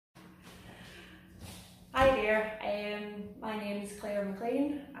my name is Claire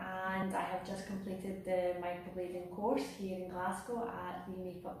McLean and I have just completed the microblading course here in Glasgow at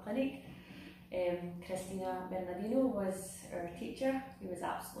Remakeup Clinic. Christina Bernardino was our teacher, who was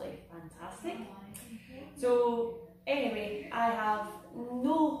absolutely fantastic. So anyway, I have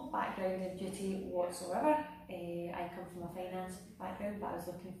no background in beauty whatsoever. I come from a finance background, but I was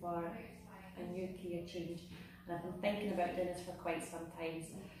looking for a new career change and I've been thinking about doing this for quite some time.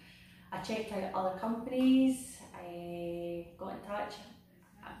 I checked out other companies, I got in touch,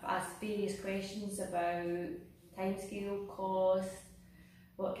 I've asked various questions about timescale, cost,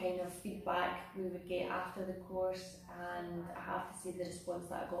 what kind of feedback we would get after the course, and I have to say the response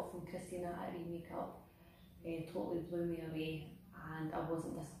that I got from Christina at Remakeup totally blew me away and I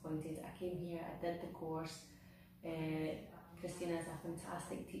wasn't disappointed. I came here, I did the course. Christina is a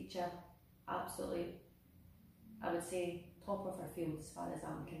fantastic teacher, absolutely, I would say top of her field as far as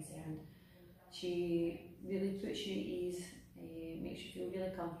I'm concerned. She really puts you at ease, makes you feel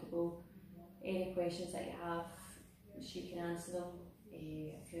really comfortable. Any questions that you have, she can answer them.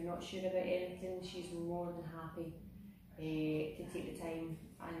 If you're not sure about anything, she's more than happy to take the time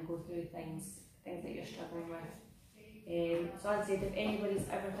and go through things that you're struggling with. So I'd say that if anybody's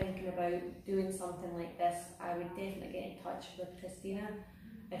ever thinking about doing something like this, I would definitely get in touch with Christina.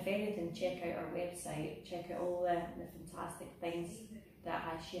 If anything, check out our website, check out all the fantastic things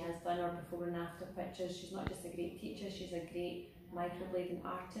that she has done, our before and after pictures. She's not just a great teacher, she's a great microblading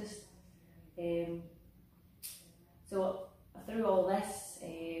artist. So through all this,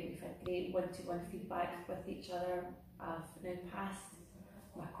 we've had great one-to-one feedback with each other. I've now passed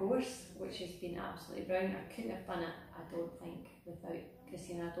my course, which has been absolutely brilliant. I couldn't have done it, I don't think, without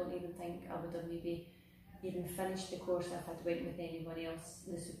Christina. I don't even think I would have maybe even finished the course if I'd went with anyone else.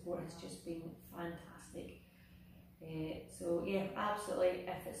 The support has just been fantastic. So yeah, absolutely,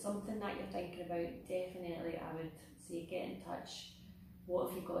 if it's something that you're thinking about, definitely I would say get in touch. What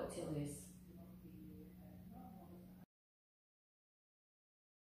have you got to lose?